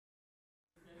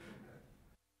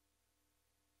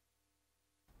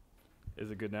Is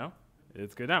it good now?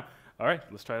 It's good now. All right,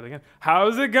 let's try it again.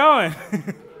 How's it going?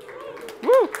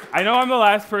 Woo! I know I'm the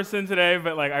last person today,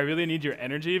 but like I really need your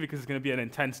energy because it's going to be an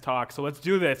intense talk. So let's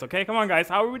do this, okay? Come on, guys.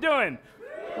 How are we doing?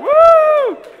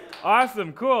 Woo!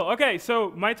 Awesome, cool. Okay,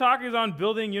 so my talk is on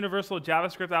building universal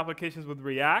JavaScript applications with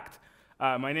React.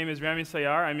 My name is Rami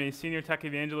Sayar. I'm a senior tech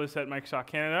evangelist at Microsoft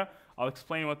Canada. I'll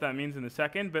explain what that means in a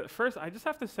second. But first, I just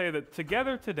have to say that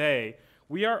together today,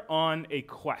 we are on a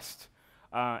quest.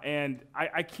 And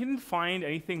I couldn't find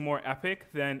anything more epic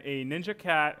than a ninja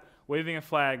cat waving a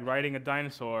flag, riding a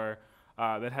dinosaur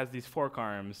that has these fork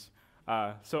arms.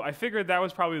 So I figured that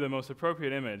was probably the most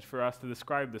appropriate image for us to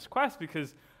describe this quest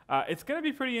because it's going to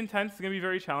be pretty intense. It's going to be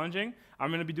very challenging. I'm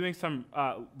going to be doing some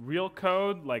real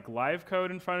code, like live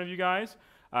code in front of you guys.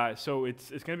 So it's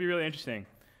going to be really interesting.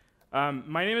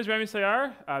 My name is Rami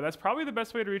Sayar. That's probably the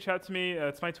best way to reach out to me.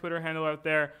 It's my Twitter handle out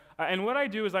there. And what I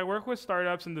do is I work with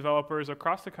startups and developers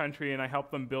across the country, and I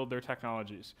help them build their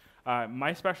technologies.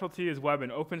 My specialty is web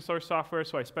and open source software,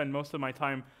 so I spend most of my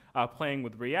time playing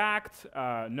with React,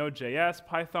 Node.js,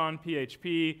 Python,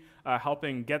 PHP,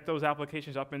 helping get those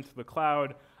applications up into the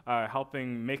cloud,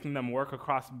 making them work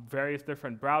across various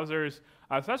different browsers.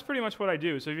 So that's pretty much what I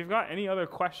do. So if you've got any other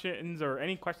questions or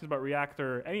any questions about React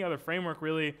or any other framework,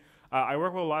 really, I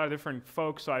work with a lot of different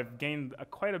folks, so I've gained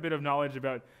quite a bit of knowledge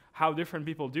about how different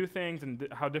people do things and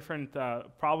how different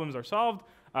problems are solved.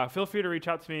 Feel free to reach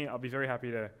out to me. I'll be very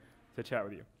happy to chat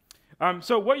with you.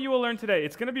 So what you will learn today,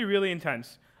 it's going to be really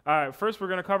intense. First, we're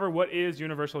going to cover what is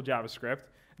universal JavaScript.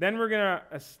 Then we're going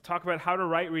to talk about how to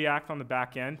write React on the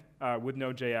back end with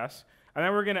Node.js. And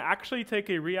then we're going to actually take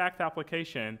a React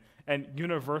application and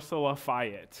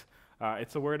universalify it.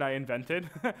 It's a word I invented.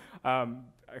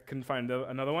 I couldn't find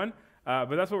another one,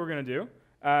 but that's what we're going to do.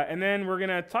 And then we're going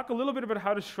to talk a little bit about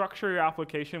how to structure your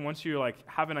application once you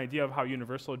have an idea of how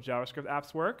universal JavaScript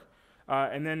apps work.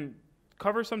 And then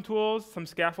cover some tools, some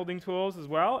scaffolding tools as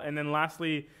well. And then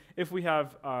lastly, if we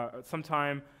have some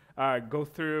time, go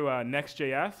through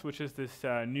Next.js, which is this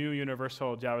new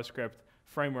universal JavaScript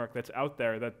framework that's out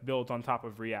there that builds on top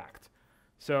of React.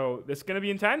 So this is going to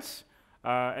be intense.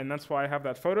 And that's why I have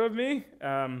that photo of me.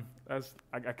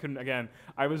 I couldn't, again,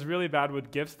 I was really bad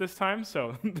with GIFs this time,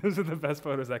 so those are the best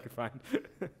photos I could find.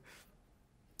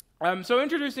 So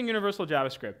introducing universal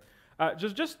JavaScript.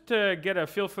 Just to get a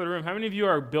feel for the room, how many of you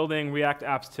are building React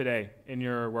apps today in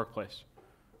your workplace?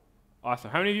 Awesome.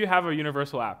 How many of you have a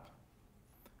universal app?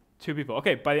 2 people.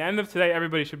 OK, by the end of today,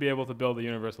 everybody should be able to build a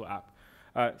universal app.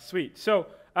 Sweet. So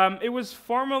it was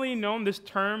formerly known, this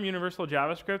term, universal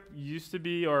JavaScript, used to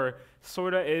be, or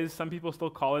sort of is, some people still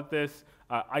call it this,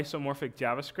 isomorphic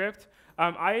JavaScript.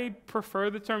 I prefer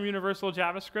the term universal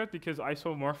JavaScript because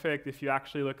isomorphic, if you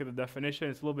actually look at the definition,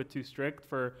 it's a little bit too strict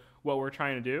for what we're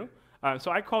trying to do.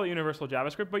 So I call it universal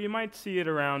JavaScript, but you might see it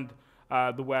around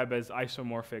the web as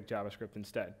isomorphic JavaScript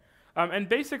instead. And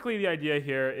basically the idea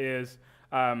here is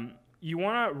you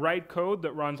want to write code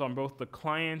that runs on both the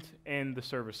client and the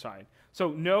server side.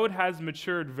 So Node has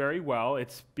matured very well.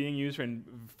 It's being used in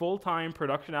full-time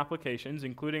production applications,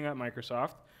 including at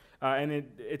Microsoft. And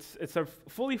it's a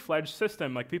fully fledged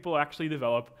system. Like people actually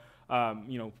develop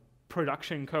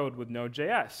production code with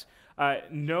Node.js.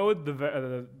 Node,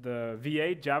 the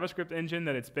V8 JavaScript engine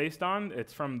that it's based on,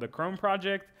 it's from the Chrome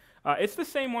project. It's the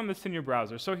same one that's in your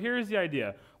browser. So here's the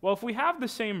idea. Well, if we have the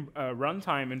same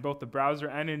runtime in both the browser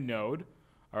and in Node,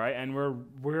 all right, and we're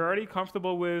already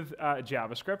comfortable with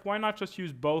JavaScript, why not just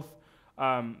use both,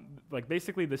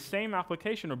 basically the same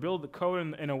application, or build the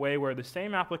code in a way where the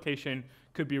same application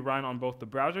could be run on both the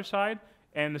browser side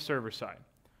and the server side.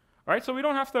 All right, so we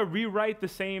don't have to rewrite the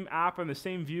same app and the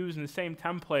same views and the same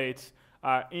templates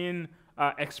in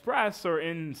Express or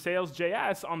in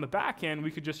Sales.js on the back end. We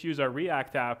could just use our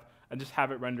React app and just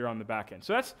have it render on the back end.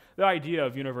 So that's the idea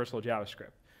of universal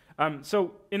JavaScript.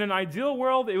 So in an ideal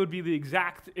world, it would be the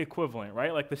exact equivalent,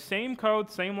 right? Like the same code,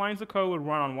 same lines of code would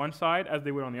run on one side as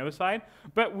they would on the other side.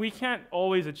 But we can't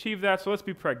always achieve that, so let's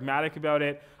be pragmatic about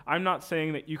it. I'm not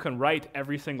saying that you can write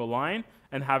every single line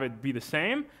and have it be the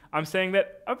same. I'm saying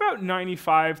that about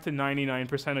 95 to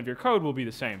 99% of your code will be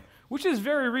the same, which is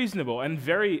very reasonable and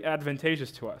very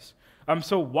advantageous to us.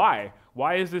 So why?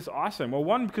 Why is this awesome? Well,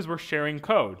 one, because we're sharing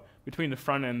code between the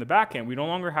front end and the back end. We no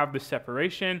longer have this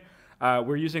separation.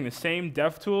 We're using the same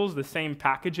dev tools, the same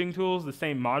packaging tools, the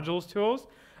same modules tools.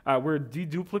 We're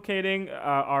deduplicating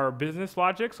our business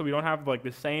logic, so we don't have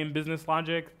the same business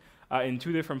logic in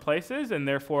 2 different places, and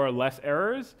therefore less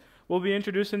errors will be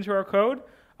introduced into our code.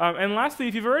 And lastly,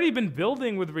 if you've already been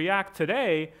building with React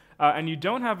today and you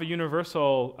don't have a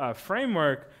universal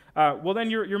framework, well then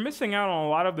you're missing out on a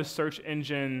lot of the search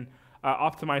engine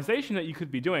optimization that you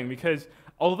could be doing, because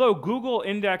although Google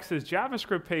indexes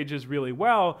JavaScript pages really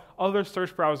well, other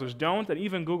search browsers don't, and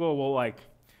even Google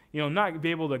will not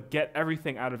be able to get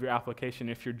everything out of your application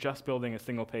if you're just building a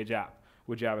single page app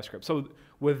with JavaScript. So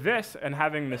with this and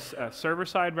having this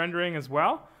server-side rendering as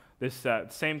well, this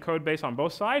same code base on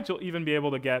both sides, you'll even be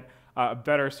able to get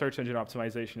better search engine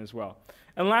optimization as well.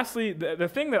 And lastly, the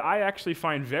thing that I actually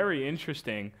find very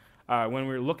interesting when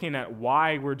we're looking at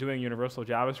why we're doing universal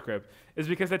JavaScript is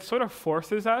because it sort of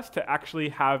forces us to actually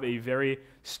have a very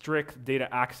strict data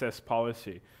access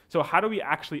policy. So how do we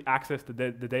actually access the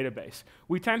database?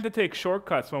 We tend to take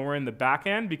shortcuts when we're in the back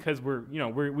end because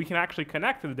we can actually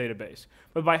connect to the database.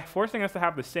 But by forcing us to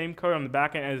have the same code on the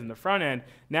back end as in the front end,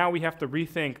 now we have to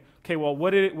rethink, okay, well,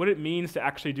 what it means to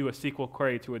actually do a SQL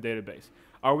query to a database.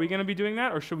 Are we going to be doing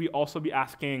that, or should we also be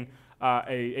asking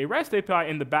a REST API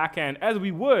in the back end as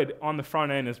we would on the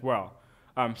front end as well?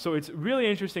 So it's really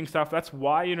interesting stuff. That's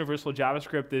why universal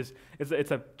JavaScript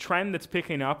it's a trend that's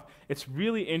picking up. It's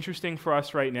really interesting for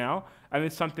us right now, and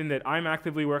it's something that I'm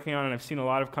actively working on, and I've seen a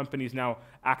lot of companies now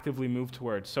actively move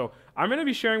towards. So I'm going to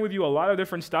be sharing with you a lot of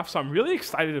different stuff, so I'm really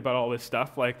excited about all this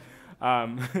stuff. I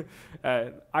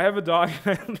have a dog,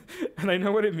 and I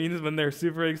know what it means when they're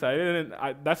super excited,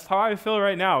 and that's how I feel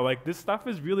right now. Like, this stuff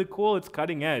is really cool. It's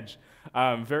cutting edge.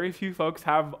 Very few folks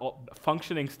have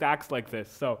functioning stacks like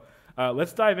this. So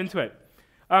let's dive into it.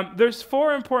 There's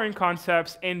 4 important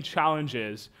concepts and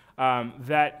challenges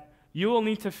that you will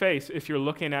need to face if you're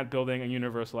looking at building a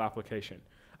universal application.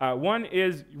 One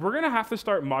is we're going to have to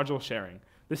start module sharing.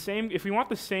 If we want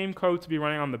the same code to be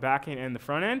running on the back end and the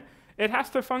front end, it has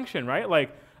to function, right?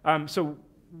 So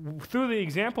through the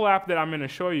example app that I'm going to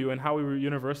show you and how we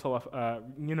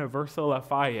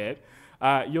universalify it,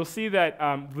 you'll see that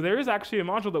there is actually a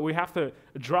module that we have to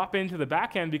drop into the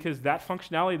backend because that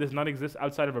functionality does not exist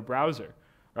outside of a browser,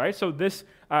 right? So this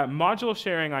module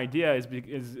sharing idea is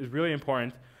really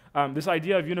important. This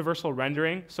idea of universal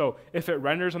rendering, so if it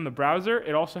renders on the browser,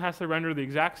 it also has to render the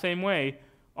exact same way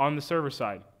on the server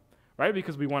side, right?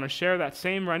 Because we want to share that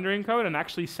same rendering code and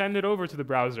actually send it over to the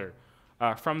browser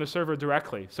from the server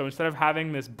directly. So instead of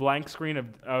having this blank screen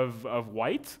of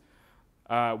white,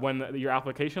 when your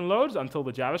application loads until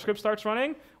the JavaScript starts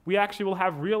running, we actually will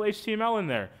have real HTML in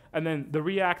there. And then the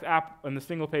React app and the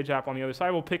single page app on the other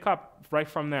side will pick up right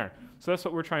from there. So that's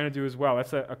what we're trying to do as well.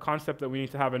 That's a concept that we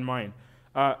need to have in mind.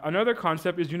 Another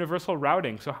concept is universal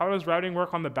routing. So how does routing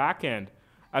work on the back end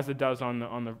as it does on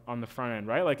the front end,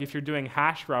 right? Like if you're doing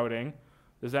hash routing,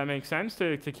 does that make sense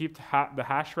to keep the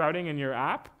hash routing in your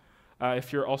app?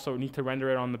 If you also need to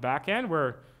render it on the back end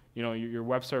where your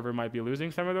web server might be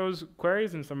losing some of those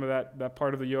queries and some of that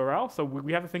part of the URL. So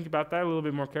we have to think about that a little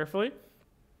bit more carefully.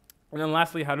 And then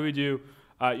lastly, how do we do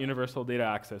universal data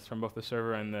access from both the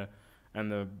server and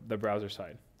the browser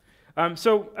side?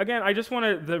 So again, I just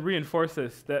wanted to reinforce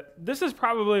that this is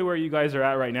probably where you guys are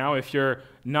at right now if you're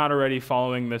not already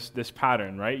following this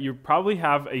pattern, right? You probably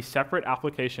have a separate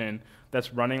application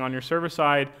that's running on your server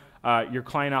side. Your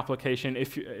client application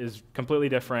is completely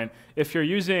different. If you're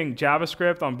using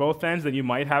JavaScript on both ends, then you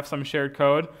might have some shared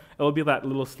code. It'll be that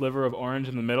little sliver of orange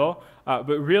in the middle.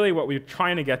 But really what we're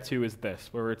trying to get to is this,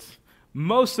 where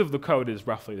most of the code is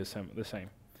roughly the same.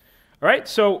 All right,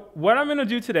 so what I'm going to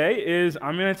do today is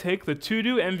I'm going to take the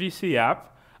To-Do MVC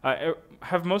app.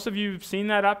 Have most of you seen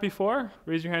that app before?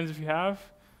 Raise your hands if you have.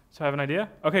 So I have an idea?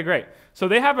 Okay, great. So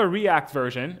they have a React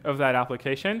version of that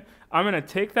application. I'm going to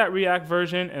take that React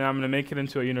version and I'm going to make it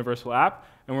into a universal app,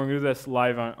 and we're going to do this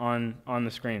live on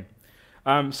the screen.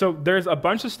 So there's a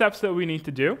bunch of steps that we need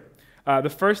to do. The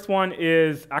first one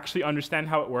is actually understand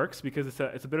how it works, because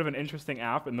it's a bit of an interesting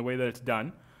app in the way that it's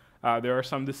done. There are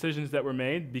some decisions that were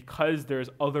made because there's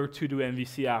other To-Do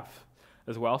MVC apps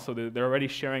as well, so they're already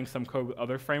sharing some code with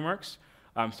other frameworks,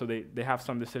 so they have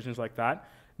some decisions like that.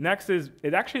 Next is,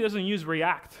 it actually doesn't use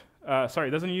React.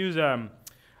 It doesn't use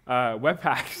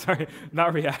Webpack. Sorry,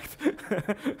 not React.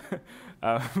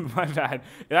 My bad.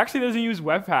 It actually doesn't use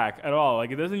Webpack at all.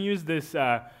 Like, it doesn't use this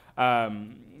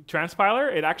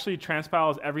transpiler. It actually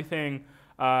transpiles everything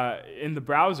in the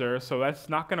browser, so that's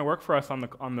not going to work for us on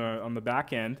the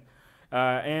back end.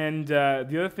 And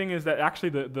the other thing is that actually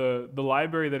the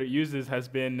library that it uses has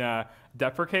been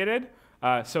deprecated.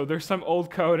 So there's some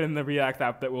old code in the React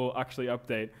app that we'll actually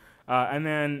update. And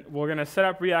then we're going to set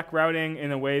up React routing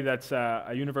in a way that's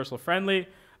universal friendly.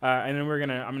 And then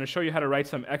I'm going to show you how to write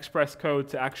some Express code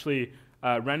to actually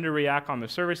render React on the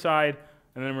server side.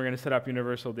 And then we're going to set up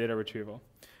universal data retrieval.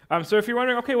 So if you're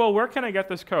wondering, okay, well, where can I get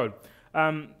this code?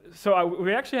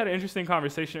 We actually had an interesting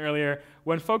conversation earlier.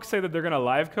 When folks say that they're going to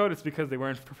live code, it's because they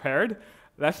weren't prepared.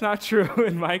 That's not true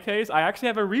in my case. I actually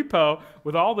have a repo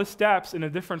with all the steps in a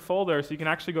different folder, so you can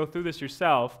actually go through this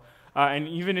yourself. And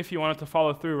even if you wanted to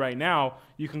follow through right now,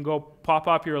 you can go pop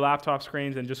up your laptop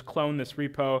screens and just clone this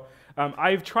repo.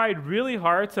 I've tried really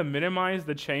hard to minimize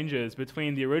the changes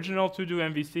between the original To-Do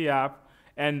MVC app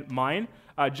and mine,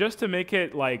 just to make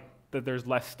it like that there's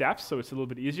less steps, so it's a little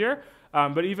bit easier.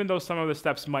 But even though some of the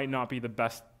steps might not be the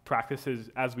best practices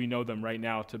as we know them right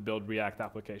now to build React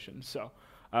applications. So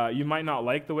you might not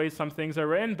like the way some things are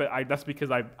written, but that's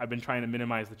because I've been trying to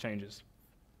minimize the changes.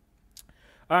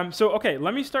 So okay,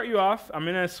 let me start you off. I'm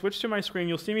going to switch to my screen.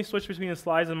 You'll see me switch between the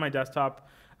slides and my desktop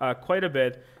quite a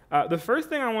bit. The first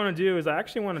thing I want to do is I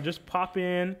actually want to just pop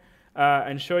in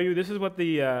and show you this is what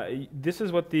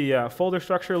the folder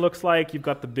structure looks like. You've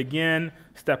got the begin,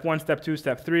 step 1, step 2,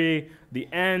 step 3, the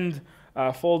end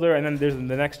folder, and then there's the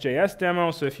Next.js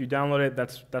demo. So if you download it,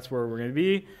 that's where we're going to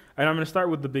be. And I'm going to start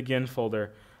with the begin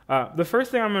folder. The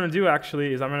first thing I'm going to do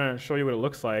actually is I'm going to show you what it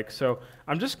looks like. So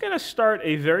I'm just going to start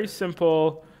a very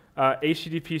simple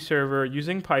HTTP server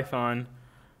using Python.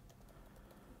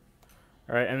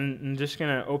 All right, and I'm just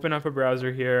going to open up a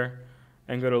browser here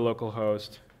and go to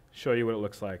localhost, show you what it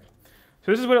looks like.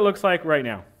 So this is what it looks like right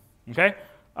now. Okay?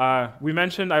 We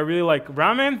mentioned I really like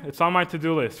ramen. It's on my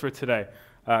to-do list for today.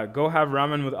 Go have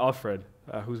ramen with Alfred,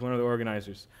 who's one of the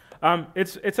organizers.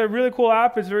 It's a really cool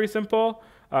app. It's very simple.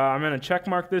 I'm going to check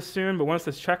mark this soon, but once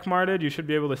it's check marked, you should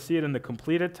be able to see it in the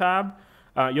completed tab.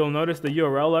 You'll notice the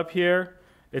URL up here.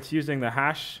 It's using the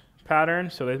hash pattern,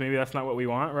 so maybe that's not what we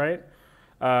want, right?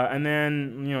 And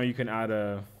then you can add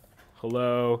a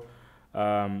hello.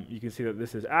 You can see that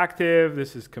this is active,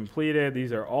 this is completed.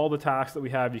 These are all the tasks that we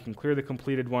have. You can clear the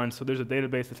completed ones. So there's a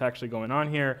database that's actually going on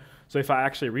here. So if I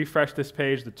actually refresh this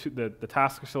page, the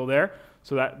tasks are still there.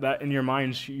 So that in your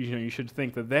mind, you should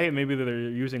think that maybe they're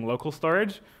using local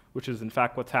storage, which is in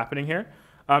fact what's happening here.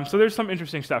 So there's some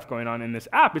interesting stuff going on in this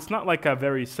app. It's not like a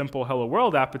very simple Hello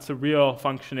World app. It's a real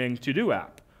functioning to-do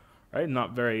app, right?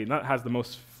 Not has the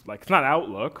most, like, it's not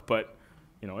Outlook, but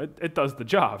it does the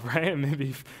job, right?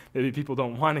 Maybe people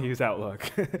don't want to use Outlook.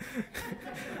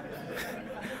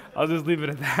 I'll just leave it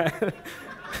at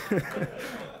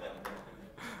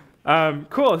that.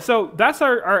 Cool. So that's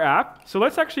our app. So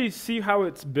let's actually see how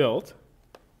it's built.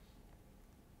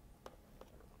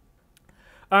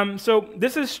 So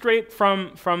this is straight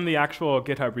from the actual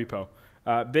GitHub repo.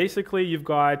 Basically, you've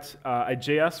got a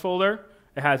JS folder.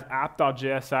 It has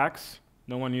app.jsx.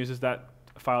 No one uses that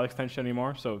file extension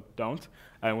anymore, so don't.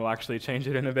 And we'll actually change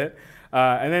it in a bit.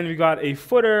 And then we've got a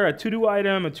footer, a to-do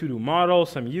item, a to-do model,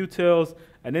 some utils,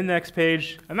 an index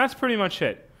page, and that's pretty much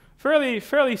it.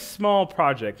 Fairly small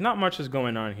project. Not much is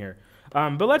going on here.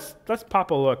 But let's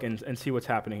pop a look and see what's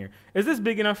happening here. Is this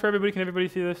big enough for everybody? Can everybody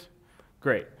see this?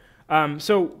 Great.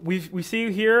 So we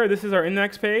see here, this is our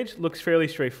index page. Looks fairly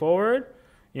straightforward.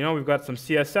 We've got some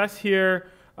CSS here.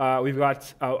 We've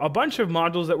got a bunch of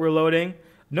modules that we're loading.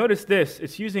 Notice this,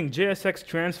 it's using JSX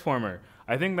transformer.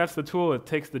 I think that's the tool that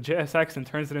takes the JSX and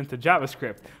turns it into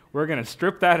JavaScript. We're going to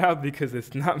strip that out because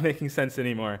it's not making sense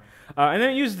anymore. And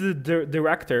then it uses the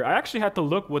director. I actually had to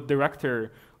look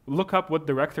up what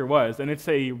director was, and it's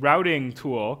a routing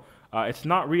tool. It's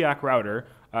not React Router,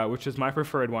 which is my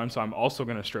preferred one, so I'm also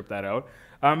going to strip that out.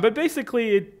 But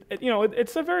basically,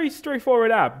 it's a very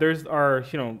straightforward app. There's our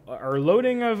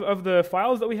loading of the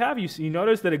files that we have. You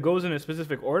notice that it goes in a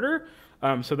specific order.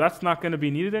 So that's not going to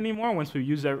be needed anymore once we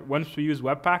use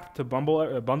Webpack to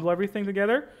bundle everything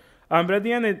together. But at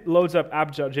the end, it loads up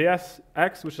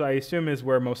app.jsx, which I assume is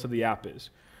where most of the app is.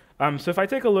 So if I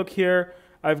take a look here,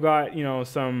 I've got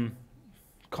some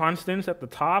constants at the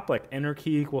top, like enter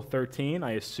key equal 13.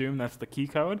 I assume that's the key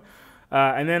code.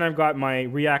 And then I've got my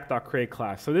react.create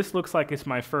class. So this looks like it's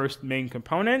my first main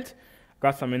component.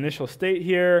 Got some initial state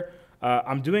here.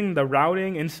 I'm doing the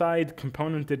routing inside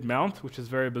component.did mount, which is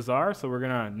very bizarre, so we're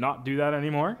going to not do that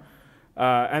anymore.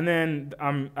 And then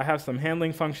I have some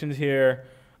handling functions here.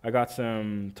 I got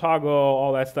some toggle,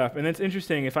 all that stuff. And it's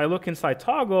interesting, if I look inside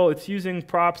toggle, it's using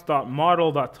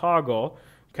props.model.toggle.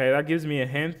 Okay, that gives me a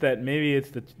hint that maybe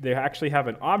they actually have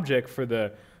an object for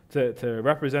to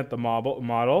represent the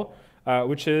model,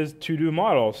 which is to-do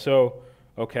model. So,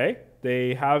 okay.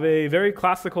 They have a very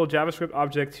classical JavaScript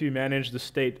object to manage the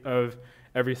state of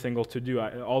every single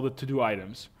all the to-do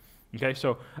items. Okay,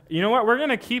 so you know what? We're going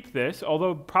to keep this,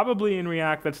 although probably in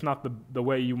React that's not the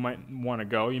way you might want to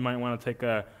go. You might want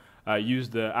to use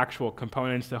the actual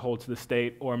components to hold to the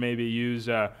state, or maybe use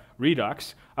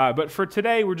Redux. But for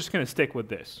today, we're just going to stick with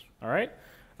this. All right.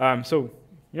 So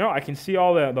I can see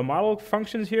all the model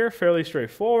functions here, fairly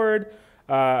straightforward.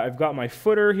 I've got my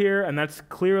footer here, and that's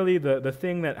clearly the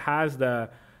thing that has the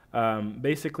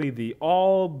basically the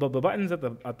all buttons at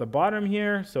the bottom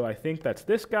here. So I think that's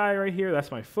this guy right here.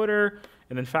 That's my footer.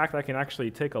 And in fact, I can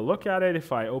actually take a look at it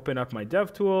if I open up my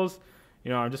dev tools.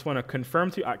 I just want to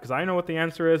confirm to you, because I know what the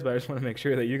answer is, but I just want to make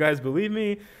sure that you guys believe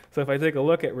me. So if I take a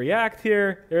look at React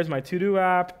here, there's my to-do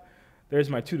app. There's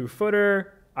my to-do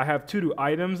footer. I have to-do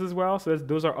items as well. So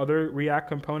those are other React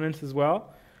components as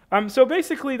well. So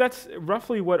basically, that's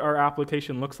roughly what our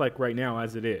application looks like right now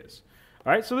as it is.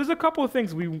 All right, so there's a couple of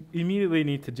things we immediately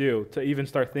need to do to even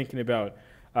start thinking about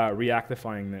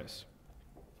Reactifying this.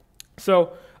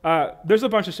 So there's a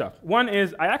bunch of stuff. One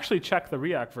is I actually checked the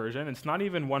React version. It's not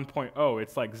even 1.0.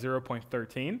 It's like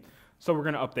 0.13. So we're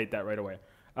going to update that right away.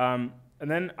 And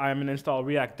then I'm going to install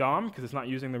React DOM because it's not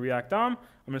using the React DOM. I'm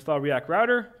going to install React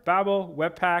Router, Babel,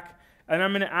 Webpack, and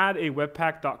I'm going to add a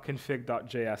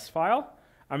webpack.config.js file.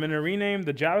 I'm going to rename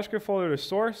the JavaScript folder to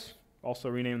source, also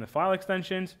rename the file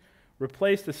extensions,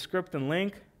 replace the script and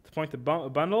link to point to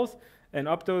bundles, and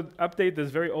update this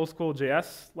very old school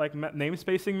JS like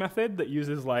namespacing method that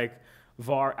uses like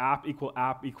var app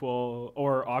equal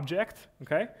or object,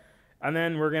 okay? And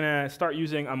then we're gonna start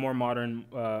using a more modern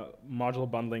module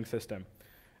bundling system.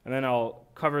 And then I'll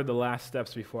cover the last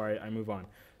steps before I move on.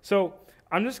 So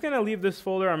I'm just gonna leave this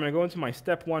folder. I'm gonna go into my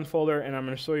step 1 folder and I'm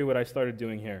gonna show you what I started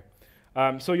doing here.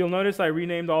 So you'll notice I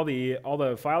renamed all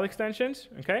the file extensions,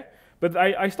 okay? But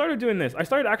I started doing this. I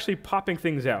started actually popping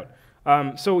things out.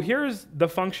 So here's the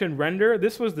function render.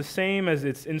 This was the same as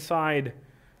it's inside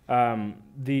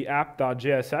the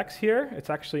app.jsx here. It's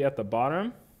actually at the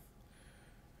bottom,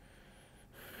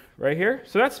 right here.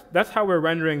 So that's how we're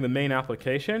rendering the main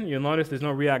application. You'll notice there's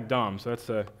no React DOM, so that's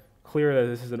clear that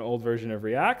this is an old version of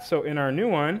React. So in our new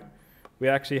one, we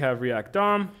actually have React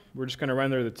DOM. We're just going to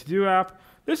render the to-do app.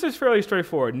 This is fairly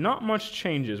straightforward. Not much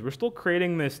changes. We're still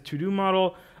creating this to-do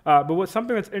model. But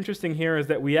something that's interesting here is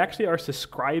that we actually are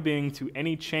subscribing to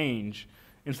any change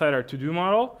inside our to-do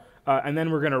model, and then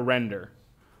we're going to render.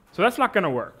 So that's not going to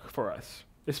work for us,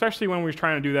 especially when we're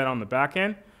trying to do that on the back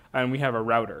end, and we have a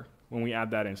router when we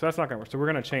add that in. So that's not going to work. So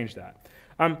we're going to change that.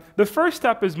 The first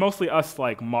step is mostly us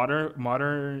like modernizing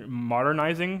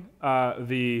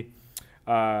the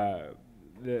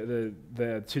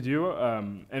to-do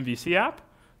MVC app.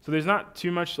 So there's not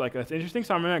too much like that's interesting.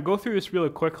 So I'm going to go through this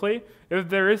really quickly. If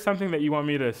there is something that you want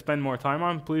me to spend more time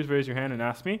on, please raise your hand and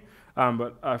ask me.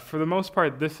 But for the most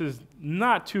part, this is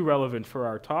not too relevant for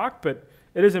our talk, but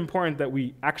it is important that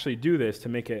we actually do this to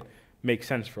make it make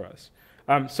sense for us.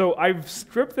 So I've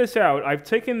stripped this out. I've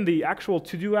taken the actual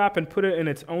to-do app and put it in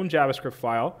its own JavaScript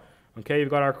file. Okay, you've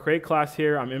got our create class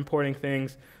here. I'm importing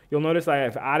things. You'll notice I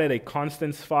have added a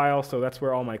constants file, so that's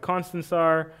where all my constants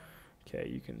are. Okay,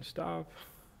 you can stop.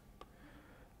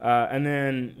 And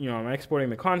then I'm exporting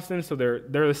the constants, so they're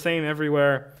the same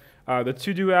everywhere. The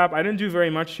to-do app, I didn't do very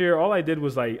much here. All I did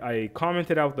was I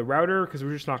commented out the router because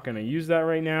we're just not going to use that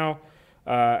right now.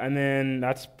 And then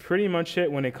that's pretty much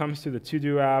it when it comes to the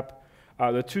to-do app.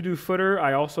 The to-do footer,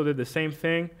 I also did the same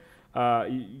thing.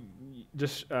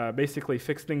 Just basically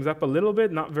fix things up a little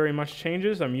bit. Not very much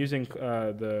changes. I'm using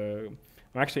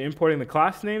I'm actually importing the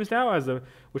class names now,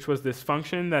 which was this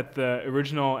function that the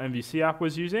original MVC app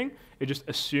was using. It just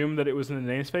assumed that it was in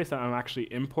the namespace, and I'm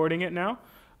actually importing it now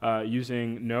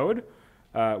using Node,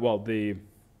 the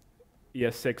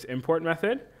ES6 import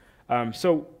method.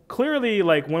 So clearly,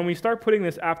 like when we start putting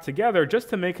this app together, just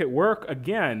to make it work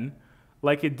again,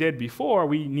 like it did before,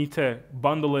 we need to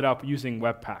bundle it up using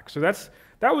Webpack. So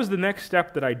that was the next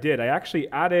step that I did. I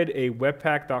actually added a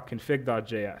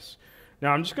webpack.config.js.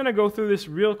 Now I'm just going to go through this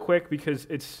real quick because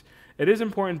it is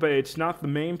important, but it's not the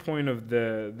main point of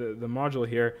the module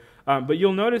here. But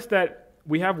you'll notice that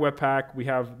we have Webpack. We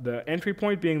have the entry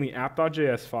point being the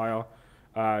app.js file.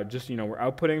 We're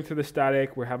outputting to the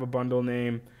static. We have a bundle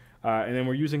name. And then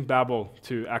we're using Babel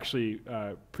to actually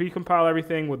pre-compile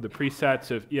everything with the presets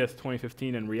of ES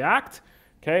 2015 and React.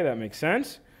 Okay, that makes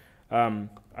sense. I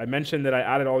mentioned that I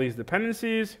added all these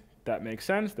dependencies. That makes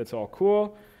sense. That's all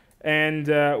cool. And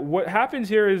what happens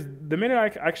here is the minute I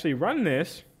actually run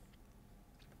this,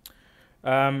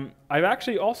 I've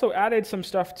actually also added some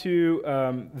stuff to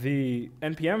the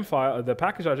npm file, the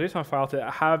package.json file,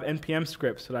 to have npm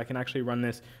scripts so that I can actually run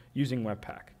this using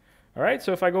Webpack. All right,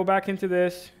 so if I go back into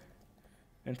this,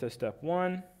 into step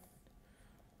 1,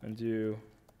 and do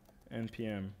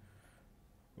npm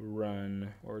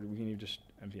run, or we can even just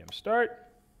npm start.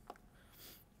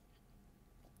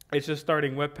 It's just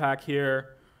starting Webpack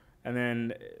here. And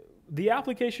then the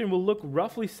application will look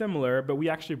roughly similar, but we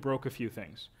actually broke a few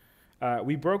things.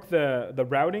 We broke the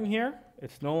routing here.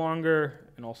 It's no longer,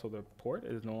 and also the port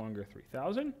is no longer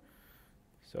 3000.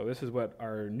 So this is what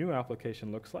our new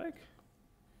application looks like.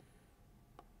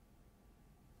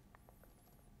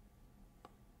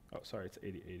 sorry, it's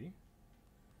 8080.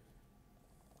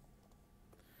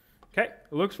 Okay,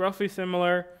 it looks roughly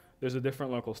similar. There's a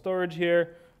different local storage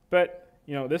here, but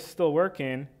this is still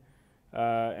working.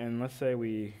 And let's say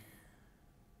we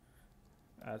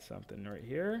add something right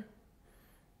here,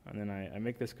 and then I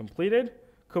make this completed.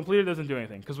 Completed doesn't do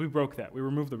anything because we broke that. We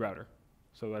removed the router,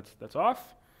 so that's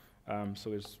off. So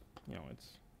there's it's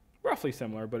roughly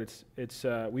similar, but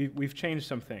we've changed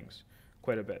some things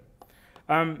quite a bit.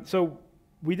 So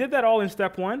we did that all in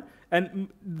step one, and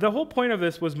the whole point of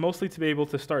this was mostly to be able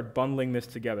to start bundling this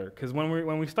together. Because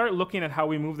when we start looking at how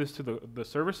we move this to the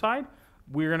server side,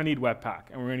 we're going to need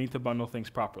Webpack, and we're going to need to bundle things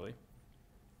properly.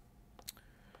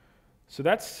 So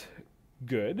that's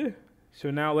good.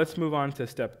 So now let's move on to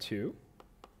step two.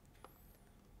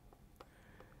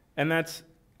 And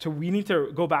we need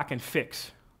to go back and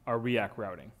fix our React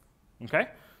routing. Okay?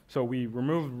 So we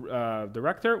removed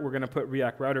director. We're going to put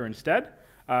React router instead.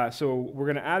 So we're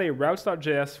going to add a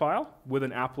routes.js file with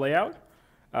an app layout.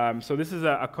 So this is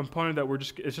a component that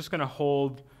it's just going to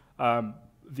hold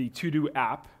the to-do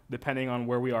app depending on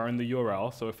where we are in the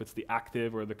URL. So if it's the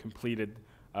active or the completed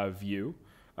view.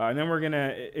 And then we're going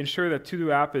to ensure that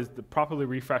to-do app is properly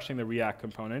refreshing the React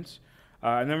components.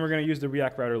 And then we're going to use the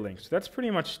React router link. So that's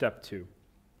pretty much step two.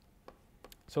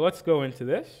 So let's go into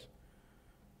this.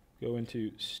 Go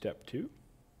into step two.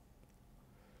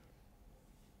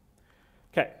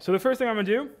 Okay, so the first thing I'm going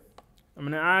to do, I'm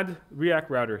going to add React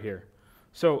router here.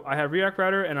 So I have React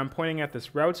router, and I'm pointing at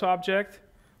this routes object.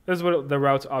 This is what the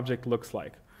routes object looks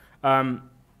like.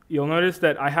 You'll notice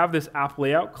that I have this app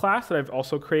layout class that I've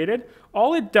also created.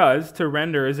 All it does to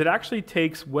render is it actually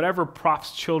takes whatever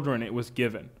props children it was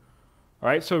given. All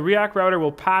right, so React router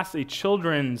will pass a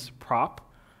children's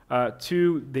prop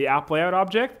to the app layout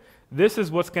object. This is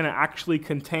what's going to actually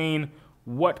contain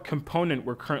what component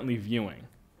we're currently viewing.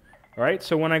 All right,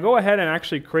 so when I go ahead and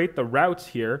actually create the routes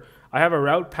here, I have a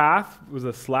route path with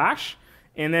a slash,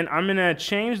 and then I'm going to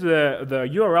change the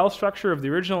URL structure of the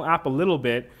original app a little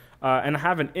bit, and I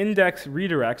have an index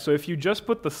redirect. So if you just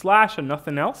put the slash and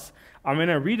nothing else, I'm going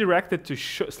to redirect it to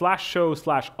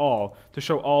 /show/all to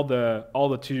show all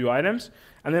the to-do items,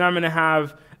 and then I'm going to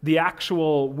have the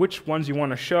actual which ones you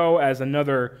want to show as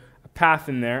another path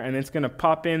in there, and it's going to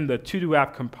pop in the to-do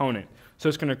app component. So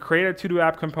it's going to create a to-do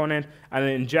app component and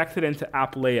then inject it into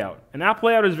app layout. And app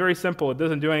layout is very simple. It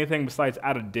doesn't do anything besides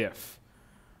add a diff.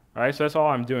 All right, so that's all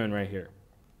I'm doing right here.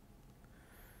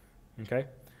 Okay,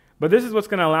 but this is what's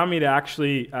going to allow me to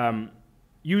actually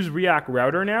use React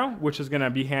router now, which is going to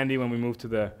be handy when we move to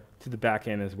the back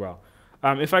end as well.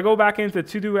 If I go back into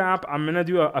to-do app, I'm going to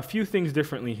do a few things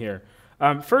differently here.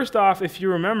 First off, if you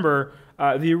remember,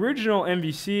 the original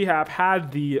MVC app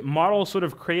had the model sort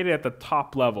of created at the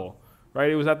top level. Right,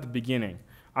 it was at the beginning.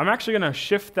 I'm actually going to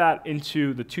shift that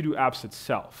into the to-do apps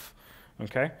itself.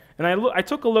 Okay, and I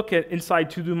took a look at inside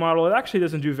to-do model. It actually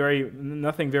doesn't do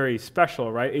nothing very special,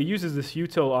 right? It uses this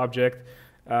util object,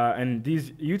 and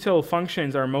these util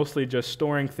functions are mostly just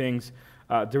storing things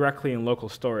directly in local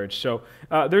storage. So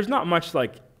there's not much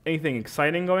like anything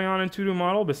exciting going on in to-do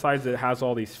model besides it has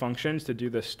all these functions to do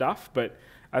this stuff. But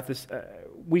at this,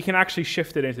 we can actually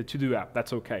shift it into to-do app.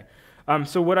 That's okay.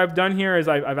 So what I've done here is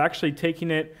I've actually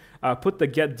taken it, put the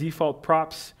get default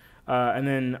props, and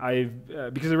then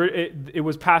because it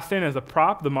was passed in as a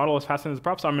prop, the model was passed in as a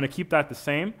prop, so I'm going to keep that the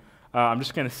same. I'm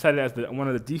just going to set it as one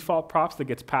of the default props that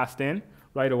gets passed in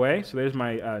right away. So there's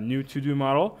my new to-do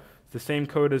model. It's the same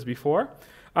code as before.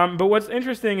 But what's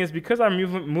interesting is because I'm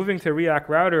moving to React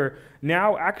router,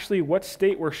 now actually what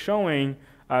state we're showing,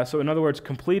 so in other words,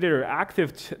 completed or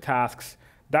active tasks,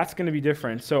 that's going to be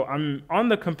different. So I'm on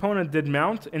the component did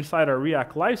mount inside our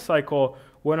React lifecycle.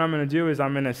 What I'm going to do is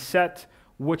I'm going to set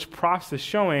which props is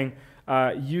showing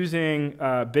using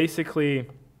basically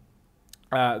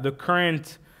the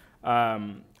current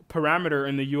parameter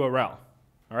in the URL.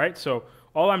 All right. So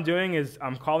all I'm doing is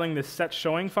I'm calling this set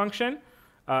showing function.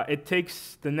 It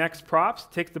takes the next props,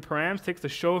 takes the params, takes the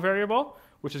show variable,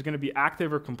 which is going to be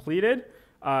active or completed.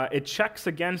 It checks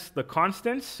against the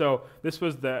constants. So this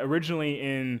was originally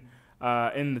in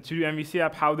the to-do MVC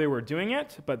app how they were doing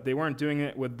it, but they weren't doing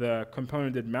it with the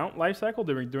component did mount lifecycle.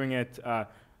 They were doing it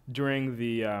during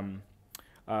the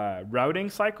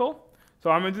routing cycle. So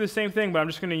I'm going to do the same thing, but I'm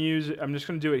just going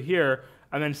to do it here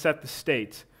and then set the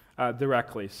state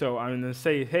directly. So I'm going to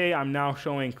say, hey, I'm now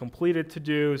showing completed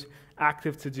to-dos,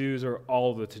 active to-dos, or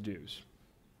all the to-dos.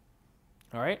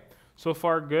 All right. So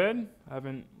far, good. I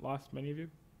haven't lost many of you.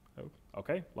 Oh,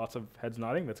 okay, lots of heads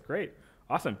nodding. That's great.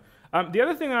 Awesome. The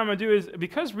other thing that I'm going to do is,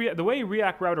 because the way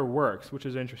React router works, which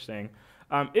is interesting,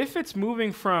 if it's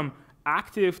moving from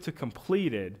active to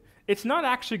completed, it's not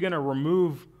actually going to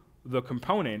remove the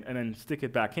component and then stick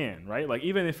it back in, right? Like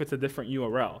even if it's a different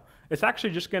URL, it's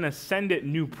actually just going to send it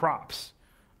new props,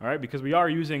 all right? Because we are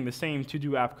using the same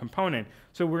to-do app component.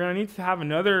 So we're going to need to have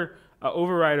another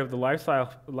override of the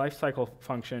lifecycle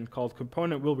function called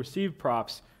component will receive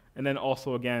props, and then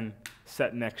also again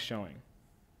set next showing.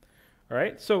 All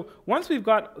right. So once we've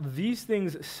got these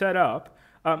things set up,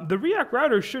 the React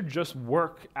router should just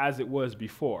work as it was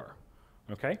before.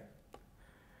 Okay.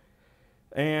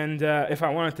 And if I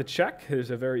wanted to check, there's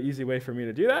a very easy way for me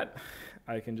to do that.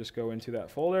 I can just go into that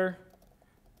folder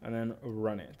and then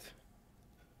run it.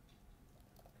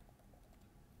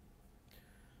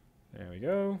 There we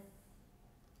go.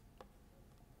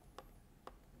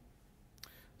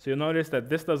 So you'll notice that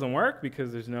this doesn't work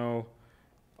because there's no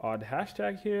odd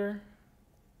hashtag here.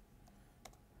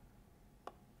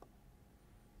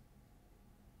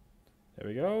 There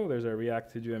we go. There's our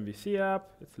React to do MVC app.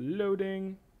 It's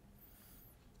loading.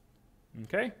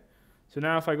 Okay. So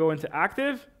now if I go into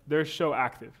active, there's show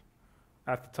active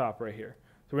at the top right here.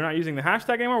 So we're not using the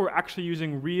hashtag anymore. We're actually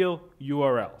using real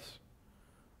URLs,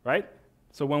 right?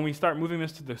 So when we start moving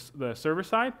this to the server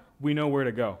side, we know where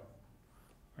to go. All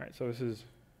right. So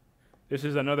this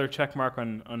is another check mark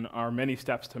on our many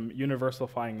steps to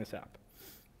universalifying this app.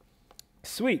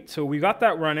 Sweet. So we got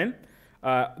that running.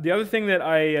 The other thing that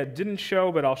I didn't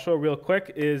show, but I'll show real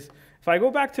quick, is if I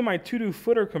go back to my to-do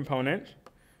footer component,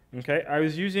 okay, I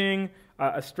was using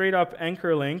a straight-up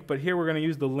anchor link, but here we're going to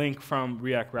use the link from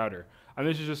React Router. And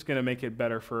this is just going to make it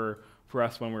better for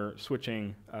us when we're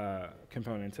switching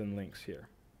components and links here.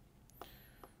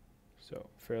 So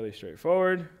fairly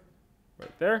straightforward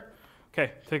right there.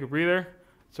 Okay, take a breather.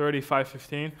 It's already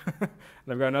 5:15, and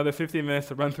I've got another 15 minutes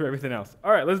to run through everything else.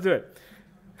 All right, let's do it.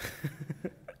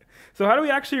 So how do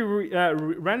we actually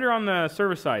render on the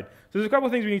server side? So there's a couple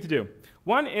of things we need to do.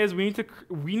 One is we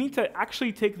need to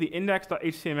actually take the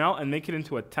index.html and make it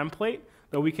into a template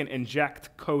that we can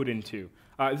inject code into.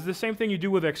 It's the same thing you do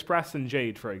with Express and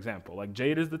Jade, for example. Like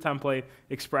Jade is the template,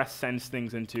 Express sends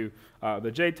things into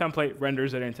the Jade template,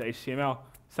 renders it into HTML,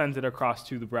 sends it across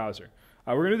to the browser.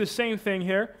 We're going to do the same thing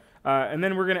here, and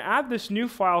then we're going to add this new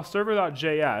file,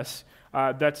 server.js,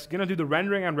 that's going to do the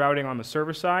rendering and routing on the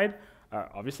server side.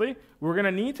 Obviously, we're going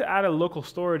to need to add a local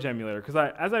storage emulator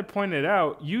because, as I pointed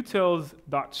out,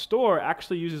 utils.store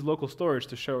actually uses local storage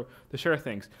to share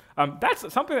things.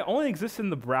 That's something that only exists in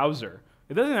the browser.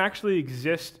 It doesn't actually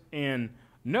exist in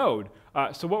Node.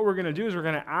 So what we're going to do is we're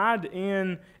going to add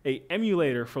in an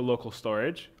emulator for local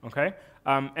storage. Okay,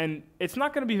 and it's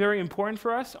not going to be very important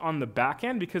for us on the back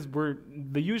end because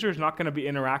the user is not going to be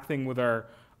interacting with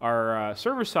our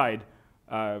server side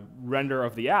render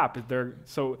of the app.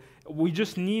 So we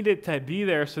just need it to be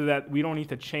there so that we don't need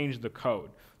to change the code.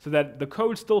 So that the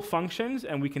code still functions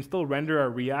and we can still render our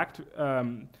React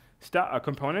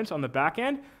components on the back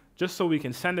end just so we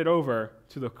can send it over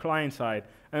to the client side.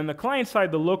 And on the client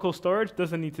side, the local storage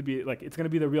doesn't need to be, like, it's going to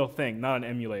be the real thing, not an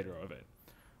emulator of it.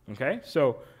 Okay,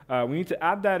 so we need to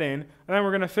add that in. And then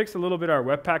we're going to fix a little bit our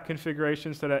Webpack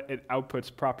configuration so that it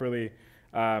outputs properly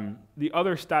the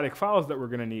other static files that we're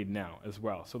going to need now as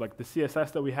well. So like the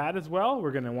CSS that we had as well,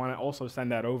 we're going to want to also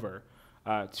send that over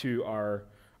to our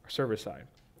server side.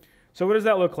 So what does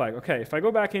that look like? Okay, if I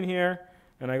go back in here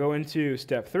and I go into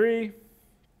step 3,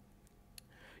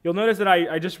 you'll notice that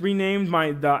I just renamed my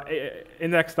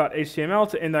index.html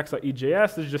to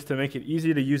index.ejs. This is just to make it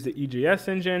easy to use the EJS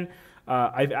engine.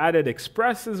 I've added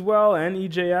Express as well and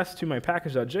EJS to my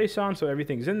package.json, so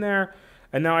everything's in there.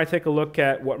 And now I take a look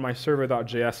at what my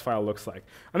server.js file looks like.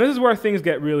 And this is where things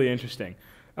get really interesting.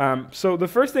 So the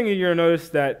first thing you're going to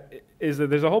notice is that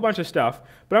there's a whole bunch of stuff,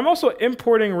 but I'm also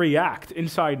importing React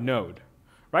inside Node.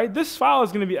 Right? This file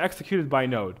is going to be executed by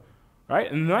Node. Right?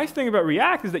 And the nice thing about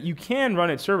React is that you can run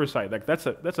it server-side. Like that's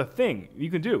a thing you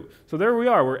can do. So there we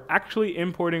are. We're actually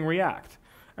importing React.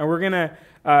 And we're going to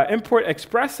import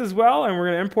Express as well, and we're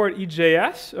going to import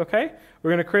EJS. Okay?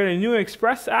 We're going to create a new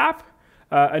Express app.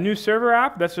 A new server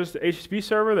app, that's just the HTTP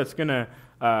server that's going to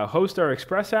host our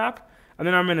Express app. And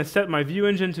then I'm going to set my view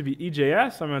engine to be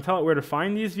EJS. I'm going to tell it where to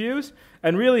find these views.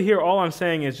 And really here, all I'm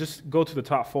saying is just go to the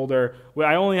top folder where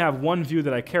I only have one view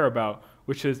that I care about,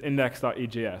 which is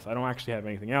index.ejs. I don't actually have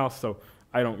anything else, so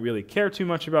I don't really care too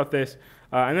much about this.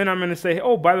 And then I'm going to say,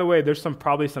 oh, by the way, there's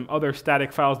probably some other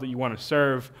static files that you want to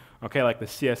serve, okay, like the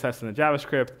CSS and the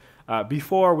JavaScript.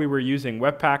 Before we were using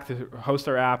Webpack to host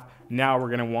our app. Now we're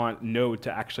going to want Node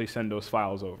to actually send those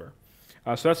files over.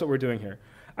 So that's what we're doing here.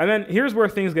 And then here's where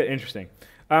things get interesting.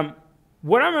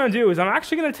 What I'm going to do is I'm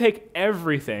actually going to take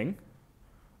everything,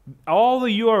 all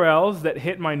the URLs that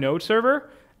hit my Node server,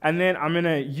 and then I'm going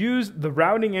to use the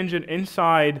routing engine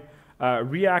inside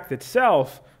React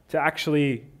itself to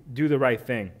actually do the right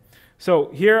thing. So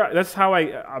here, that's how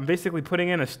I'm basically putting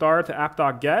in a star to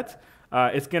app.get.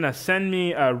 It's going to send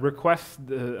me a request,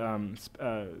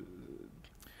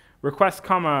 request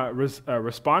comma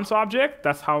response object.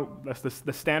 That's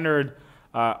the standard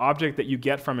object that you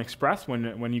get from Express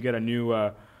when you get a new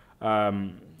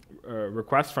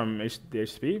request from the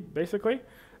HTTP, basically.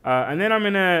 And then I'm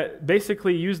going to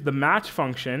basically use the match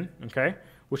function, okay,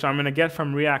 which I'm going to get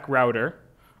from React Router,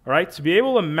 all right, to be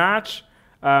able to match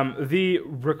the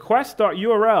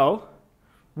request.url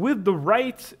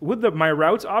with my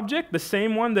routes object, the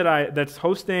same one that's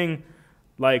hosting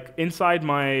like inside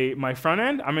my front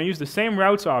end. I'm going to use the same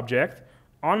routes object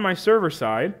on my server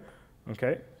side.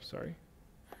 Okay, sorry.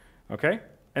 Okay,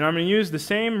 and I'm going to use the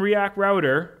same React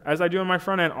router as I do on my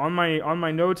front end on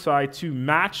my node side to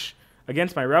match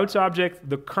against my routes object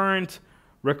the current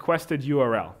requested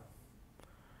URL.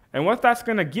 And what that's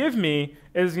going to give me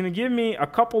is going to give me a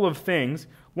couple of things.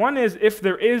 One is if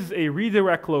there is a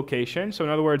redirect location, so in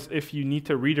other words, if you need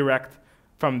to redirect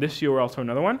from this URL to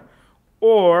another one,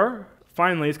 or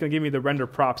finally, it's going to give me the render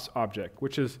props object,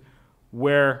 which is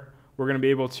where we're going to be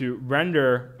able to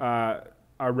render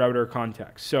our router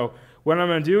context. So what I'm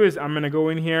going to do is I'm going to go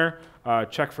in here,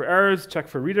 check for errors, check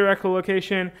for redirect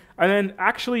location, and then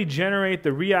actually generate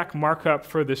the React markup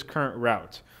for this current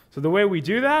route. So the way we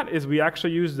do that is we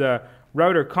actually use the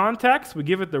router context. We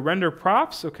give it the render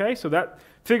props, okay? So that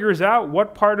figures out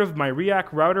what part of my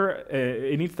React router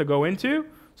it needs to go into,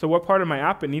 so what part of my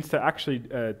app it needs to actually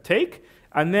take.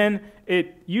 And then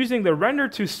using the render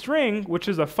to string, which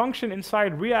is a function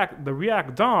inside the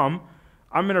React DOM,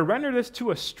 I'm going to render this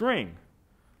to a string.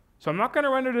 So I'm not going to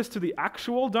render this to the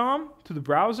actual DOM, to the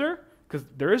browser, because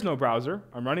there is no browser.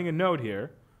 I'm running a node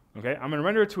here. Okay? I'm going to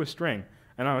render it to a string.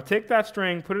 And I'm going to take that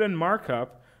string, put it in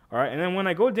markup, all right? And then when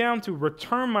I go down to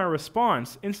return my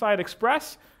response inside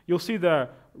Express, you'll see the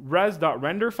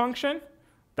res.render function.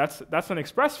 That's an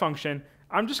Express function.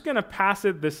 I'm just going to pass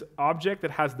it this object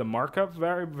that has the markup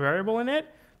variable in it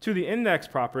to the index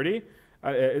property,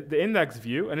 the index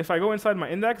view. And if I go inside my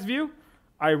index view,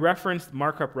 I referenced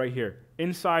markup right here,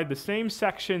 inside the same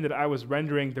section that I was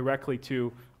rendering directly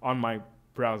to on my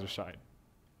browser side.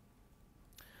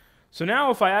 So now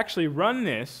if I actually run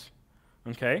this,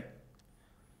 okay,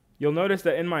 you'll notice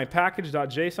that in my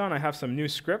package.json I have some new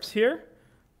scripts here.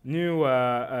 New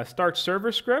start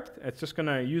server script. It's just going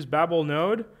to use Babel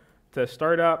node to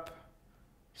start up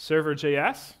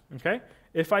server.js. Okay?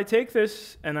 If I take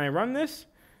this and I run this,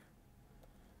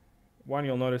 one,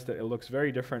 you'll notice that it looks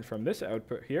very different from this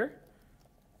output here.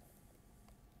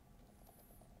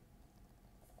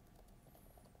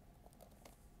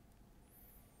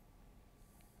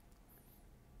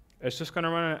 It's just going to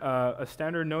run a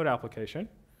standard node application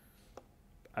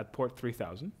at port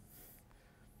 3000.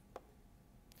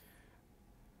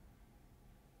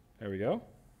 There we go.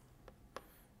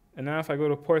 And now if I go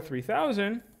to port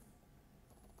 3000,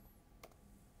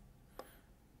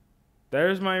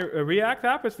 there's my React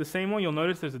app. It's the same one. You'll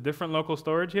notice there's a different local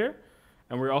storage here.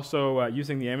 And we're also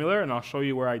using the emulator, and I'll show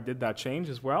you where I did that change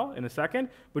as well in a second.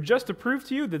 But just to prove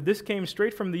to you that this came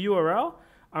straight from the URL,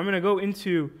 I'm going to go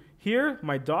into here,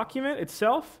 my document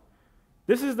itself.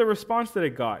 This is the response that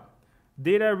it got.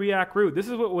 Data React route. This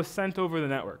is what was sent over the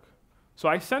network. So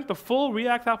I sent the full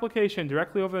React application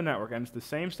directly over the network, and it's the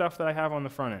same stuff that I have on the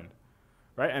front end,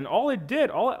 right? And all it did,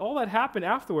 all that happened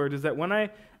afterwards is that when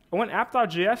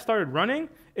app.js started running,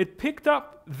 it picked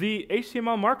up the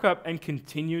HTML markup and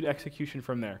continued execution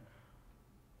from there.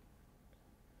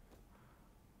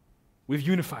 We've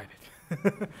unified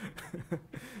it.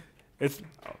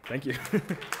 Oh, thank you.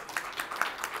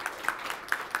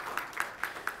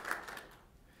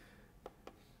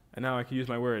 And now I can use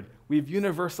my word. We've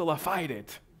universalified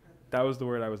it. That was the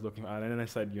word I was looking for. And then I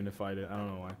said unified it. I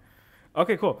don't know why.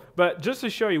 OK, cool. But just to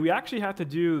show you, we actually had to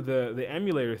do the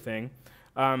emulator thing.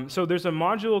 So there's a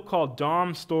module called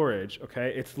DOM storage.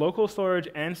 Okay, it's local storage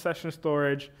and session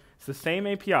storage. It's the same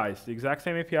APIs, the exact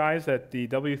same APIs that the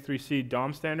W3C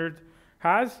DOM standard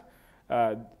has,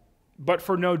 but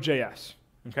for Node.js.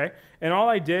 Okay, and all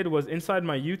I did was inside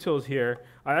my utils here,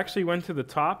 I actually went to the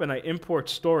top and I import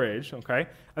storage. Okay,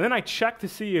 and then I checked to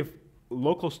see if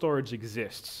local storage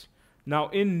exists. Now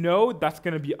in Node, that's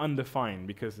going to be undefined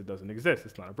because it doesn't exist.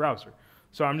 It's not a browser.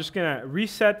 So I'm just going to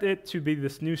reset it to be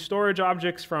this new storage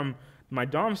objects from my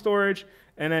DOM storage.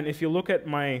 And then if you look at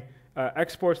my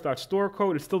exports.store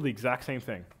code, it's still the exact same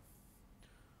thing.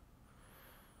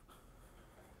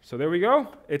 So there we go.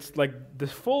 It's like the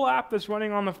full app that's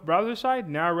running on the browser side,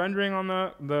 now rendering on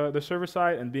the server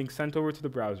side and being sent over to the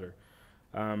browser.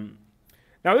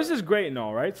 Now this is great and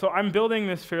all, right? So I'm building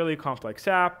this fairly complex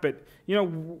app, but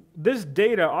this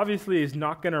data obviously is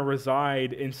not going to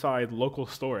reside inside local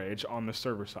storage on the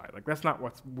server side. Like that's not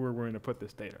where we're going to put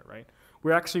this data, right?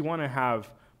 We actually want to have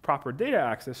proper data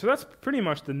access. So that's pretty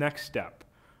much the next step,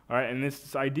 all right? And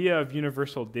this idea of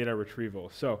universal data retrieval.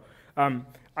 So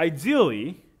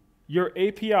ideally, your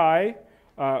API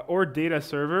or data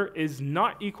server is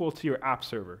not equal to your app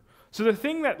server. So the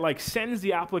thing that like sends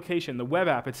the application, the web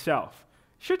app itself,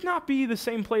 should not be the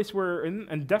same place where,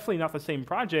 and definitely not the same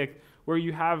project where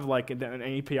you have like an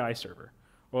API server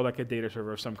or like a data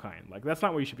server of some kind. Like that's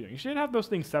not what you should be doing. You should have those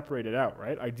things separated out,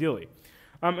 right? Ideally.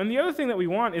 And the other thing that we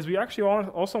want is we actually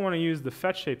also want to use the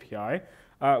fetch API,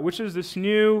 which is this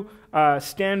new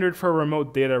standard for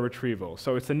remote data retrieval.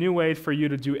 So it's a new way for you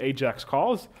to do AJAX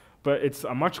calls, but it's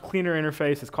a much cleaner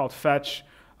interface. It's called fetch.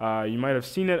 You might have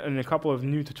seen it in a couple of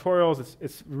new tutorials.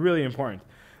 It's really important.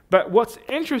 But what's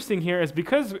interesting here is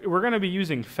because we're going to be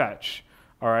using fetch,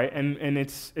 all right, and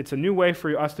it's a new way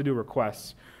for us to do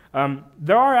requests.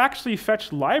 There are actually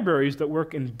fetch libraries that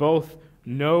work in both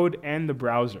Node and the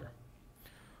browser.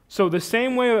 So the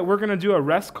same way that we're going to do a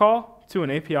REST call to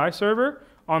an API server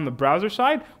on the browser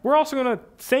side, we're also going to,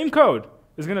 same code,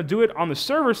 is going to do it on the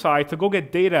server side to go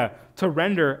get data to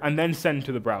render and then send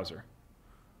to the browser.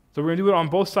 So we're going to do it on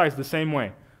both sides the same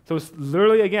way. So it's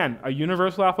literally, again, a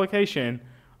universal application,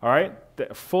 all right,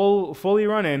 fully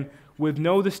running with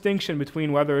no distinction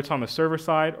between whether it's on the server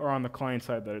side or on the client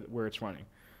side where it's running.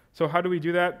 So how do we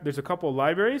do that? There's a couple of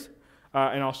libraries,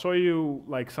 and I'll show you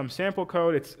like some sample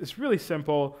code. It's really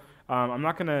simple. I'm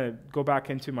not going to go back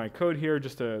into my code here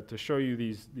just to show you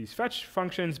these fetch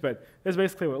functions, but this is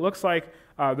basically what it looks like.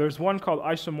 There's one called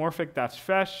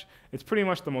isomorphic-fetch. It's pretty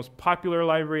much the most popular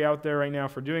library out there right now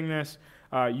for doing this.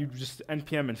 You just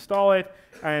npm install it,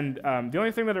 and the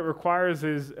only thing that it requires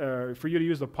is for you to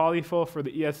use the polyfill for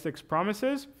the ES6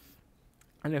 promises.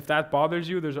 And if that bothers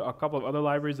you, there's a couple of other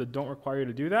libraries that don't require you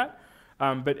to do that.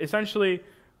 But essentially,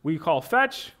 we call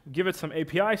fetch, give it some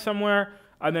API somewhere,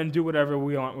 and then do whatever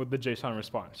we want with the JSON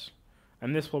response.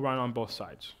 And this will run on both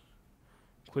sides,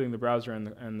 including the browser and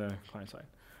the client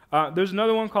side. There's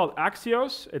another one called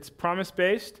Axios. It's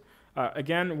promise-based.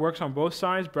 Again, it works on both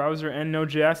sides, browser and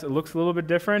Node.js. It looks a little bit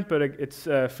different, but it's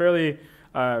fairly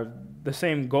the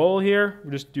same goal here.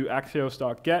 We just do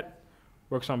axios.get,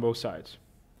 works on both sides.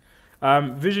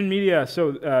 Vision Media,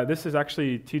 so this is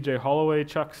actually TJ Holloway,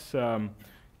 Chuck's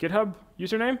GitHub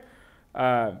username.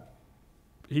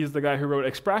 He's the guy who wrote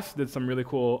Express, did some really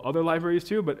cool other libraries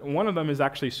too, but one of them is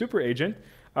actually Super Agent.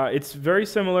 It's very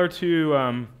similar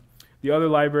to the other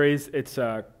libraries. It's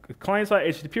a client-side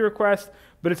HTTP request,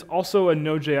 but it's also a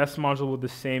Node.js module with the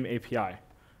same API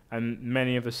and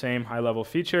many of the same high-level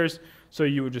features. So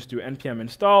you would just do npm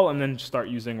install and then start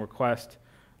using request,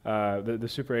 the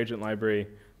Super Agent library,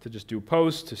 to just do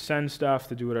posts, to send stuff,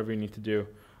 to do whatever you need to do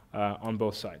on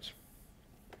both sides.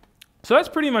 So that's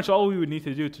pretty much all we would need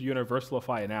to do to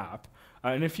universalify an app.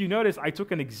 And if you notice, I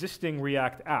took an existing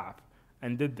React app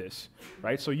and did this,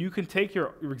 right? So you can take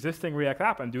your existing React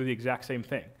app and do the exact same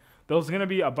thing. There's going to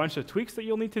be a bunch of tweaks that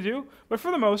you'll need to do, but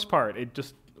for the most part, it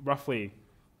just roughly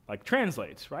like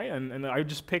translates, right? And I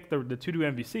just picked the to-do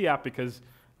MVC app because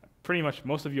pretty much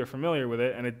most of you are familiar with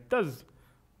it, and it does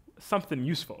something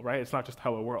useful, right? It's not just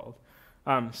hello world.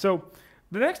 So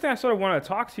the next thing I sort of want to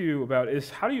talk to you about is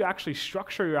how do you actually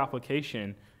structure your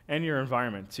application and your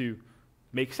environment to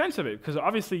make sense of it? Because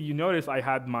obviously you notice I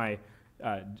had my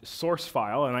source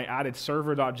file, and I added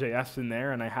server.js in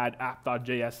there, and I had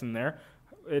app.js in there.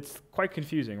 It's quite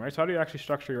confusing, right? So how do you actually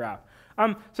structure your app?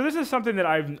 So this is something that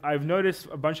I've noticed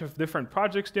a bunch of different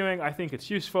projects doing. I think it's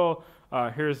useful.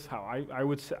 Here's how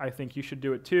I think you should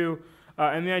do it too.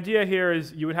 And the idea here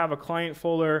is you would have a client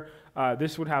folder.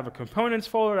 This would have a components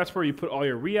folder. That's where you put all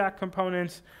your React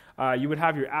components. You would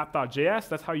have your app.js.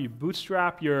 That's how you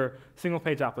bootstrap your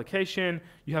single-page application.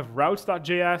 You have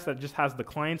routes.js that just has the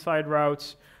client-side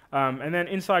routes. And then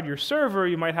inside your server,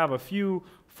 you might have a few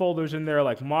folders in there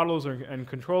like models and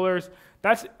controllers.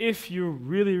 That's if you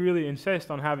really, really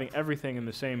insist on having everything in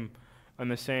the same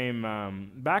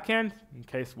backend. In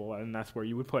case, well, and that's where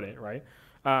you would put it, right?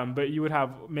 But you would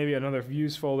have maybe another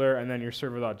views folder and then your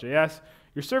server.js.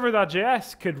 Your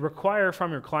server.js could require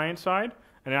from your client side,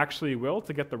 and it actually will,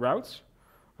 to get the routes.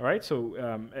 All right, so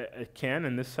it can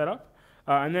in this setup.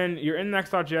 And then your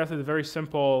index.js is a very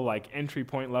simple like entry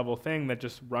point level thing that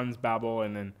just runs Babel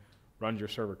and then runs your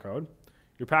server code.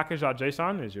 Your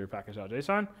package.json is your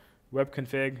package.json.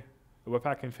 Webpack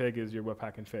config is your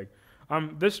webpack config.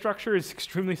 This structure is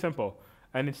extremely simple.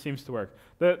 and it seems to work.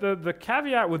 The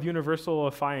caveat with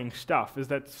universalifying stuff is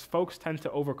that folks tend to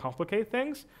overcomplicate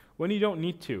things when you don't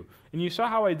need to. And you saw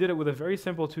how I did it with a very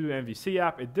simple to-do MVC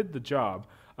app. It did the job.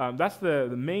 That's the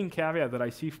main caveat that I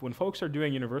see when folks are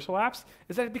doing universal apps,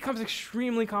 is that it becomes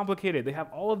extremely complicated. They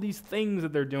have all of these things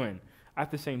that they're doing at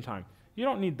the same time. You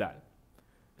don't need that.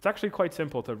 It's actually quite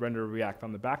simple to render React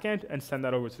on the back end and send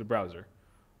that over to the browser.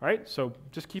 All right, so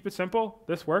just keep it simple.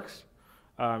 This works,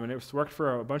 and it's worked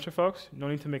for a bunch of folks. No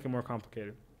need to make it more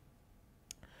complicated.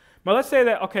 But let's say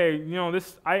that, okay,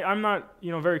 I'm not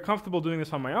very comfortable doing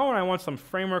this on my own. I want some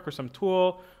framework or some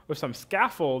tool or some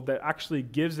scaffold that actually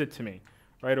gives it to me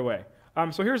right away.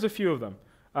 So here's a few of them.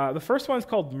 The first one's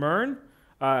called Mern.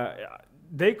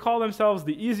 They call themselves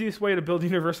the easiest way to build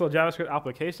universal JavaScript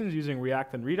applications using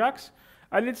React and Redux.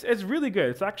 And it's really good.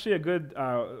 It's actually a good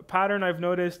pattern I've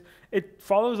noticed. It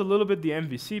follows a little bit the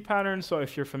MVC pattern, so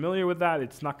if you're familiar with that,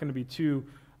 it's not going to be too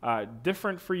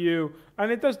different for you.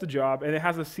 And it does the job, and it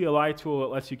has a CLI tool that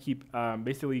lets you keep,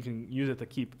 basically you can use it to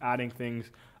keep adding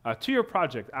things to your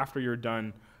project after you're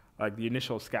done like the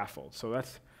initial scaffold. So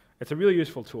it's a really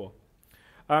useful tool.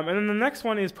 And then the next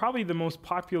one is probably the most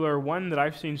popular one that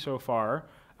I've seen so far,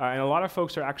 and a lot of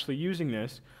folks are actually using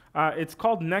this. It's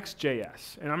called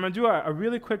Next.js, and I'm going to do a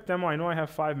really quick demo. I know I have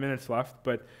 5 minutes left,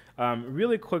 but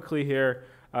really quickly here,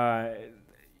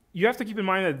 you have to keep in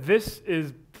mind that this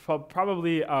is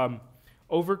probably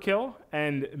overkill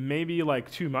and maybe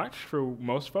like too much for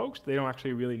most folks. They don't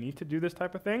actually really need to do this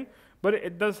type of thing, but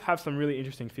it does have some really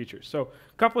interesting features. So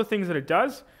a couple of things that it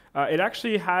does. It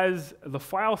actually has the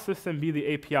file system be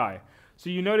the API. So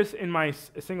you notice in my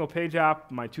single page app,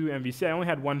 my 2 MVC, I only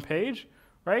had 1 page,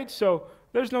 right? So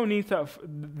there's no need to,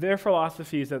 their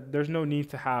philosophy is that there's no need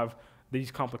to have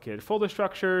these complicated folder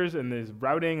structures and this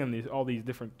routing and all these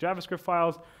different JavaScript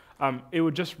files. It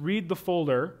would just read the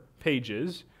folder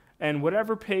pages, and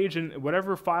whatever page and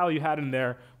whatever file you had in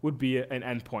there would be an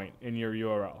endpoint in your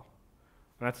URL.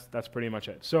 And that's pretty much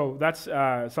it. So that's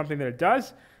something that it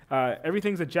does.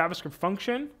 Everything's a JavaScript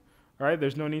function. All right,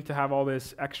 there's no need to have all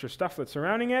this extra stuff that's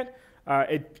surrounding it.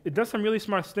 It does some really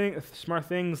smart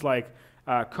things like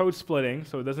code splitting,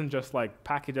 so it doesn't just like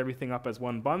package everything up as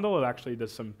one bundle. It actually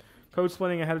does some code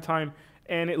splitting ahead of time,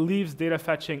 and it leaves data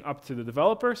fetching up to the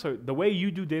developer. So the way you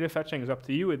do data fetching is up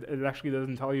to you. It actually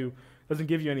doesn't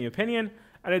give you any opinion,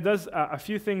 and it does a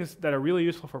few things that are really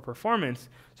useful for performance.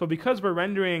 So because we're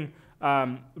rendering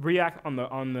React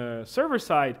on the server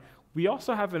side, we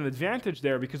also have an advantage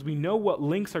there because we know what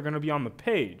links are going to be on the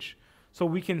page. So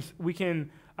we can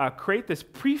create this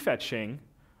prefetching,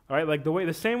 all right, like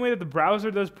the same way that the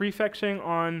browser does prefetching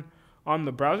on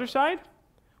the browser side.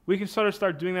 We can sort of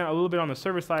start doing that a little bit on the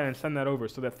server side and send that over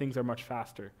so that things are much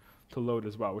faster to load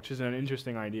as well, which is an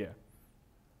interesting idea.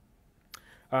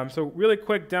 So really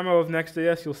quick demo of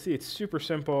Next.js. You'll see it's super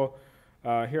simple.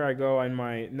 Here I go in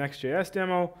my Next.js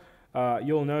demo.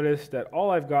 You'll notice that all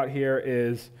I've got here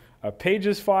is a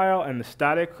pages file and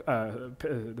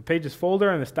the pages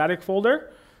folder and the static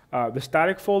folder. The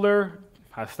static folder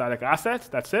has static assets.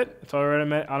 That's it. It's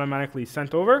already automatically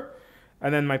sent over.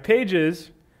 And then my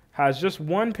pages has just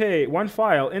one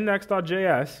file,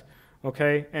 index.js,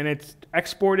 okay, and it's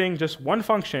exporting just one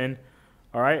function.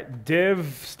 All right, div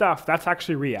stuff. That's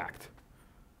actually React.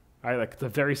 Right, like it's a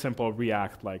very simple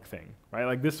React-like thing. Right,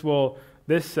 like this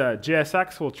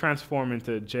JSX will transform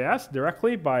into JS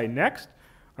directly by Next,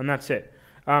 and that's it.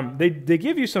 They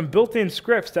give you some built-in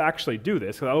scripts to actually do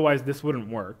this, because otherwise this wouldn't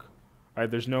work.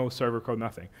 Right, there's no server code,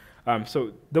 nothing.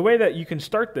 So the way that you can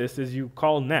start this is you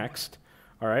call Next,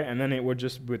 all right, and then it would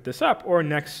just boot this up, or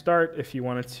Next start if you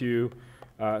wanted to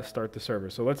start the server.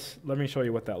 So let me show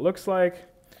you what that looks like.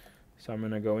 So I'm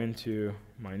going to go into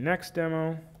my Next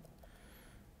demo,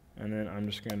 and then I'm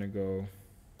just going to go,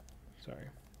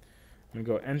 I'm going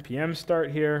to go npm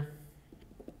start here,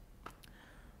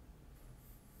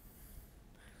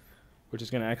 which is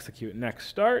going to execute next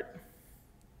start.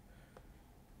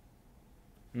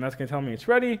 And that's going to tell me it's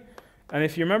ready. And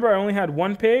if you remember, I only had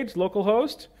 1 page,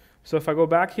 localhost. So if I go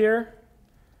back here,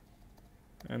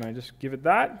 and I just give it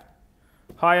that,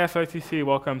 hi FITC,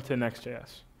 welcome to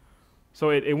Next.js.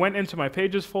 So it went into my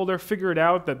pages folder, figured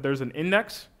out that there's an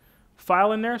index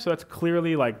file in there, so that's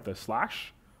clearly like the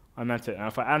slash, and that's it. And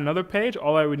if I add another page,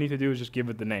 all I would need to do is just give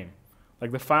it the name.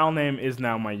 Like the file name is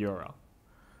now my URL.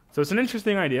 So it's an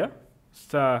interesting idea.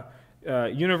 It's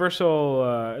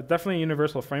universal, definitely a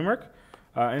universal framework,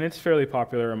 and it's fairly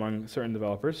popular among certain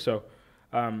developers. So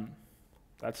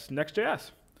that's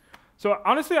Next.js. So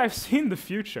honestly, I've seen the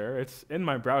future. It's in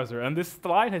my browser, and this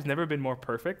slide has never been more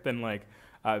perfect than like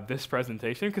this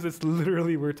presentation, because it's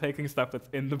literally we're taking stuff that's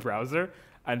in the browser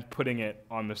and putting it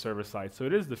on the server side. So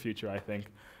it is the future, I think.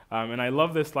 And I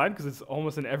love this slide because it's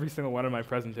almost in every single one of my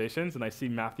presentations, and I see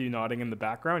Matthew nodding in the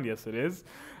background. Yes, it is.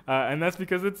 And that's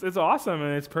because it's awesome,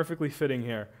 and it's perfectly fitting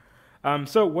here.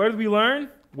 So what did we learn?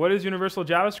 What is universal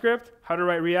JavaScript? How to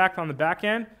write React on the back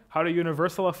end? How to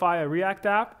universalify a React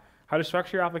app? How to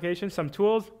structure your application? Some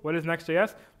tools. What is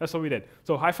Next.js? That's what we did.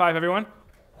 So high five, everyone.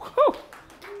 Woo!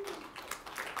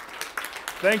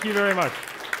 Thank you very much.